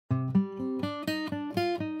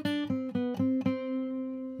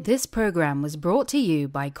This program was brought to you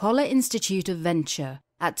by Coller Institute of Venture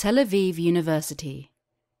at Tel Aviv University.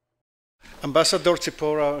 Ambassador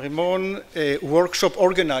Tzipora Rimon, workshop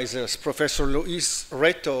organizers, Professor Luis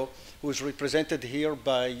Reto, who is represented here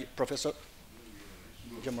by Professor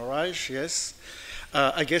Gamaraj, yes.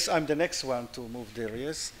 I guess I'm the next one to move there,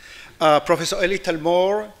 yes. Professor Eli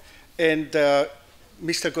Talmor and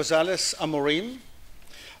Mr. Gonzalez Amorim.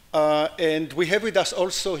 And we have with us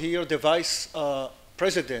also here the Vice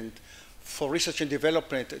President for Research and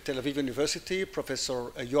Development at Tel Aviv University, Professor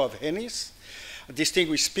Yoav Hennis,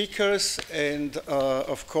 distinguished speakers, and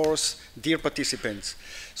of course, dear participants.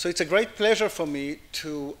 So it's a great pleasure for me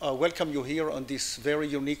to welcome you here on this very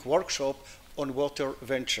unique workshop on water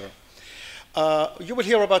venture. You will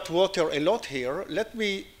hear about water a lot here. Let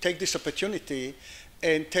me take this opportunity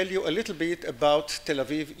and tell you a little bit about Tel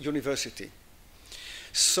Aviv University.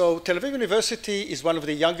 So Tel Aviv University is one of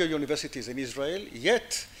the younger universities in Israel,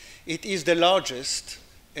 yet it is the largest,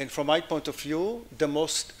 and from my point of view, the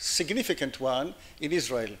most significant one in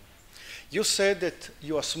Israel. You said that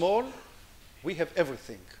you are small. We have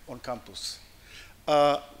everything on campus.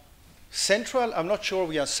 Central, I'm not sure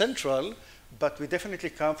we are central, but we definitely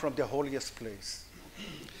come from the holiest place.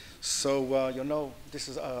 So, you know, this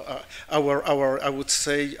is I would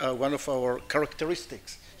say, one of our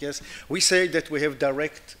characteristics. Yes, we say that we have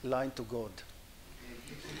direct line to God.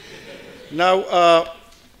 Now, and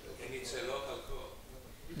it's a local call.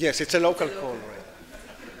 Yes, it's a local call, right?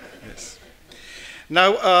 Yes.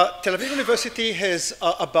 Now, Tel Aviv University has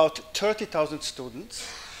about 30,000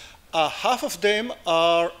 students. Half of them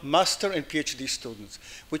are master and PhD students,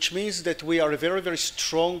 which means that we are a very, very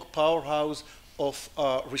strong powerhouse of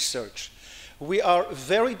research. We are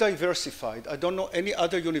very diversified. I don't know any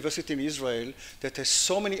other university in Israel that has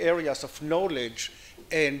so many areas of knowledge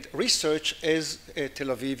and research as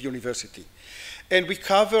Tel Aviv University. And we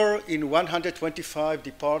cover in 125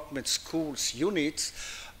 departments, schools, units,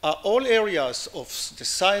 all areas of the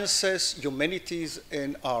sciences, humanities,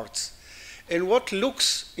 and arts. And what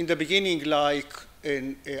looks in the beginning like,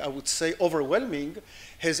 I would say, overwhelming,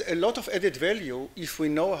 has a lot of added value if we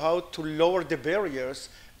know how to lower the barriers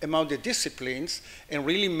among the disciplines and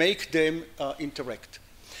really make them interact.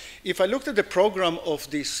 If I looked at the program of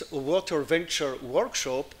this water venture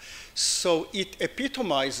workshop, so it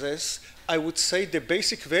epitomizes, I would say, the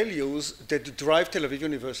basic values that drive Tel Aviv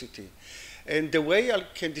University. And the way I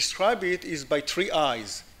can describe it is by three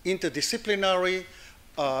I's: interdisciplinary,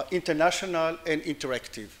 international, and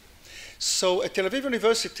interactive. So at Tel Aviv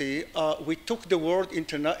University, we took the word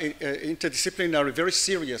interdisciplinary very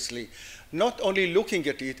seriously, not only looking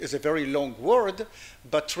at it as a very long word,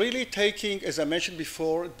 but really taking, as I mentioned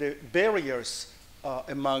before, the barriers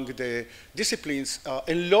among the disciplines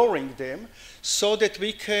and lowering them so that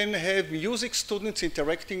we can have music students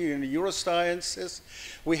interacting in neurosciences.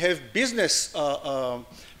 We have business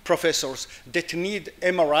professors that need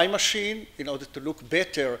MRI machine in order to look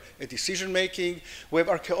better at decision making. We have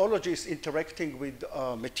archaeologists interacting with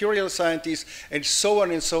material scientists, and so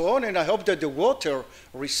on and so on. And I hope that the water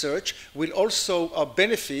research will also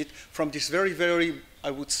benefit from this very, very, I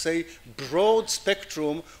would say, broad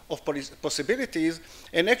spectrum of possibilities.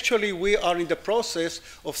 And actually, we are in the process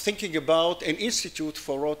of thinking about an institute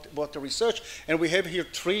for water research. And we have here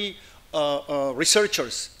three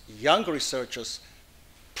researchers, young researchers,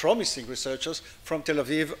 promising researchers from Tel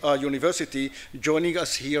Aviv University joining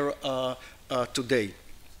us here today.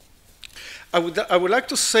 I would like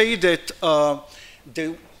to say that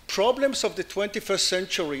the problems of the 21st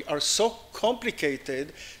century are so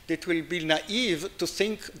complicated that it will be naive to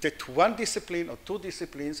think that one discipline or two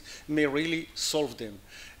disciplines may really solve them.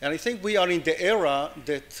 And I think we are in the era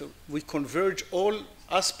that we converge all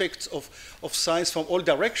aspects of science from all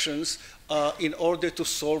directions in order to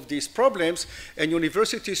solve these problems. And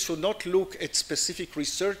universities should not look at specific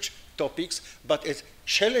research topics, but at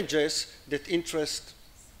challenges that interest,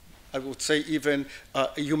 I would say, even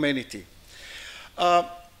humanity.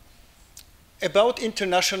 About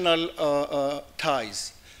international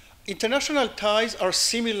ties. International ties are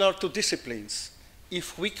similar to disciplines.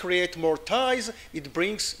 If we create more ties, it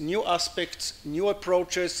brings new aspects, new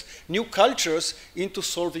approaches, new cultures into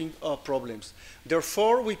solving problems.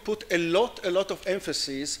 Therefore, we put a lot of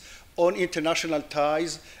emphasis on international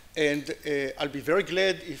ties, and I'll be very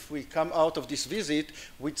glad if we come out of this visit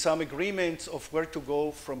with some agreements of where to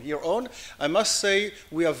go from here on. I must say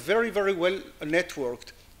we are very, very well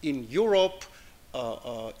networked in Europe,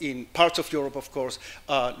 in parts of Europe, of course,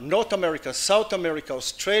 North America, South America,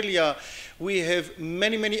 Australia. We have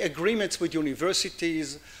many, many agreements with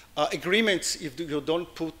universities. Agreements, if you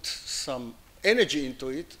don't put some energy into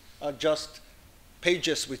it, are just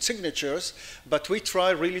pages with signatures, but we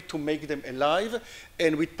try really to make them alive.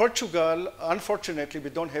 And with Portugal, unfortunately, we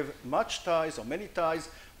don't have much ties or many ties.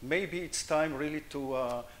 Maybe it's time really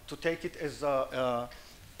to take it as a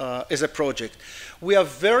project. We are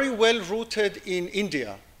very well rooted in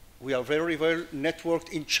India. We are very well networked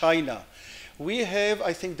in China. We have,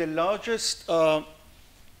 I think, the largest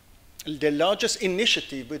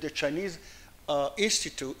initiative with the Chinese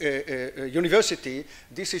university.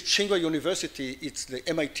 This is Tsinghua University. It's the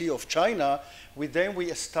MIT of China. With them,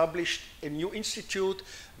 we established a new institute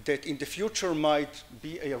that in the future might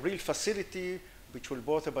be a real facility which will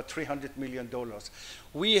worth about $300 million.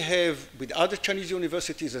 We have with other Chinese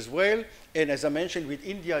universities as well, and as I mentioned, with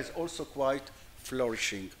India is also quite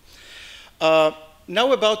flourishing.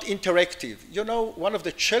 Now about interactive. You know, one of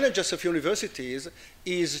the challenges of universities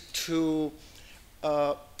is to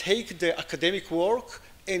take the academic work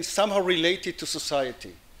and somehow relate it to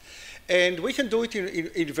society. And we can do it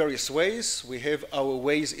in various ways. We have our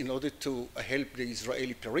ways in order to help the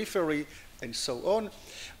Israeli periphery and so on.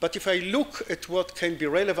 But if I look at what can be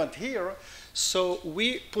relevant here, so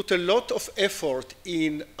we put a lot of effort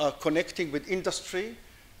in connecting with industry,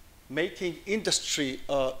 making industry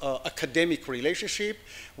academic relationship.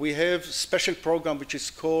 We have a special program which is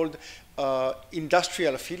called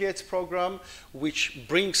Industrial Affiliates Program, which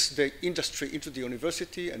brings the industry into the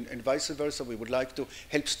university and vice versa. We would like to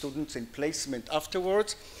help students in placement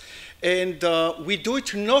afterwards. And we do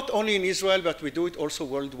it not only in Israel, but we do it also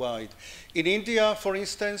worldwide. In India, for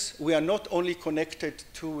instance, we are not only connected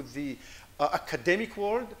to the academic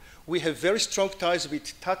world, we have very strong ties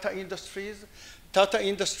with Tata Industries. Tata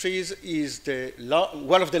Industries is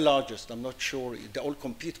one of the largest, I'm not sure, they all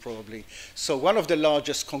compete probably. So one of the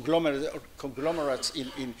largest conglomerates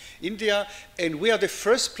in India, and we are the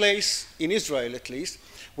first place in Israel at least,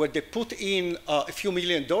 where they put in a few $1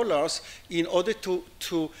 million in order to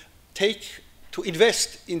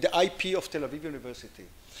invest in the IP of Tel Aviv University.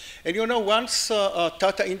 And you know, once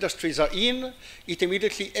Tata Industries are in, it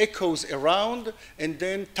immediately echoes around, and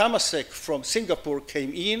then Temasek from Singapore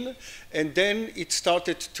came in, and then it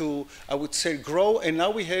started to, I would say, grow, and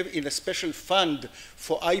now we have in a special fund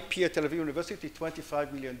for IP at Tel Aviv University,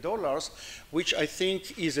 $25 million, which I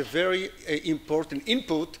think is a very important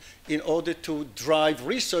input in order to drive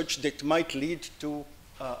research that might lead to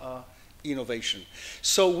innovation.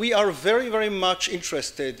 So we are very, very much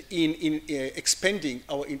interested in expanding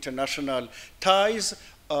our international ties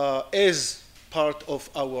as part of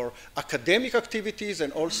our academic activities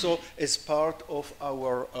and also as part of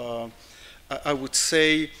our, I would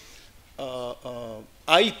say,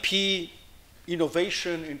 IP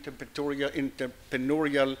innovation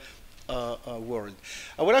entrepreneurial world.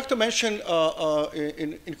 I would like to mention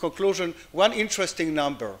in conclusion one interesting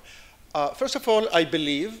number. First of all, I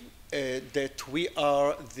believe that we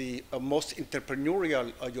are the most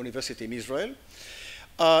entrepreneurial university in Israel.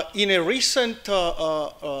 In a recent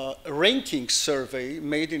ranking survey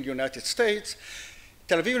made in the United States,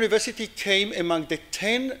 Tel Aviv University came among the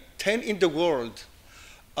 10 in the world.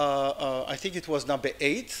 I think it was number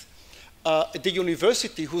 8. The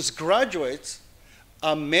university whose graduates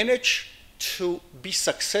managed to be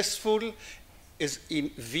successful is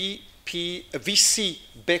in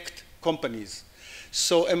VC-backed companies.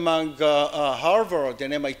 So among Harvard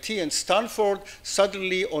and MIT and Stanford,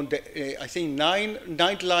 suddenly on the, I think,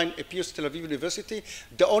 ninth line appears Tel Aviv University,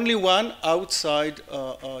 the only one outside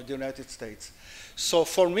the United States. So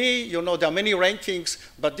for me, you know, there are many rankings,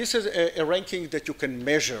 but this is a ranking that you can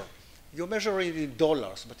measure. You measure it in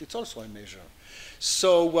dollars, but it's also a measure.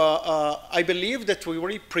 So I believe that we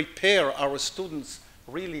really prepare our students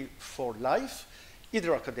really for life,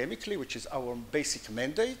 either academically, which is our basic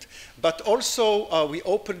mandate, but also we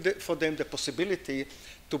open for them the possibility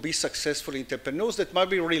to be successful entrepreneurs that might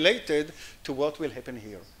be related to what will happen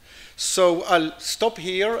here. So I'll stop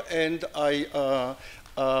here, and I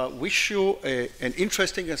wish you an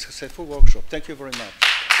interesting and successful workshop. Thank you very much.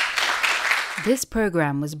 This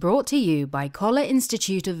program was brought to you by Coller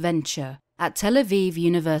Institute of Venture at Tel Aviv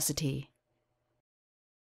University.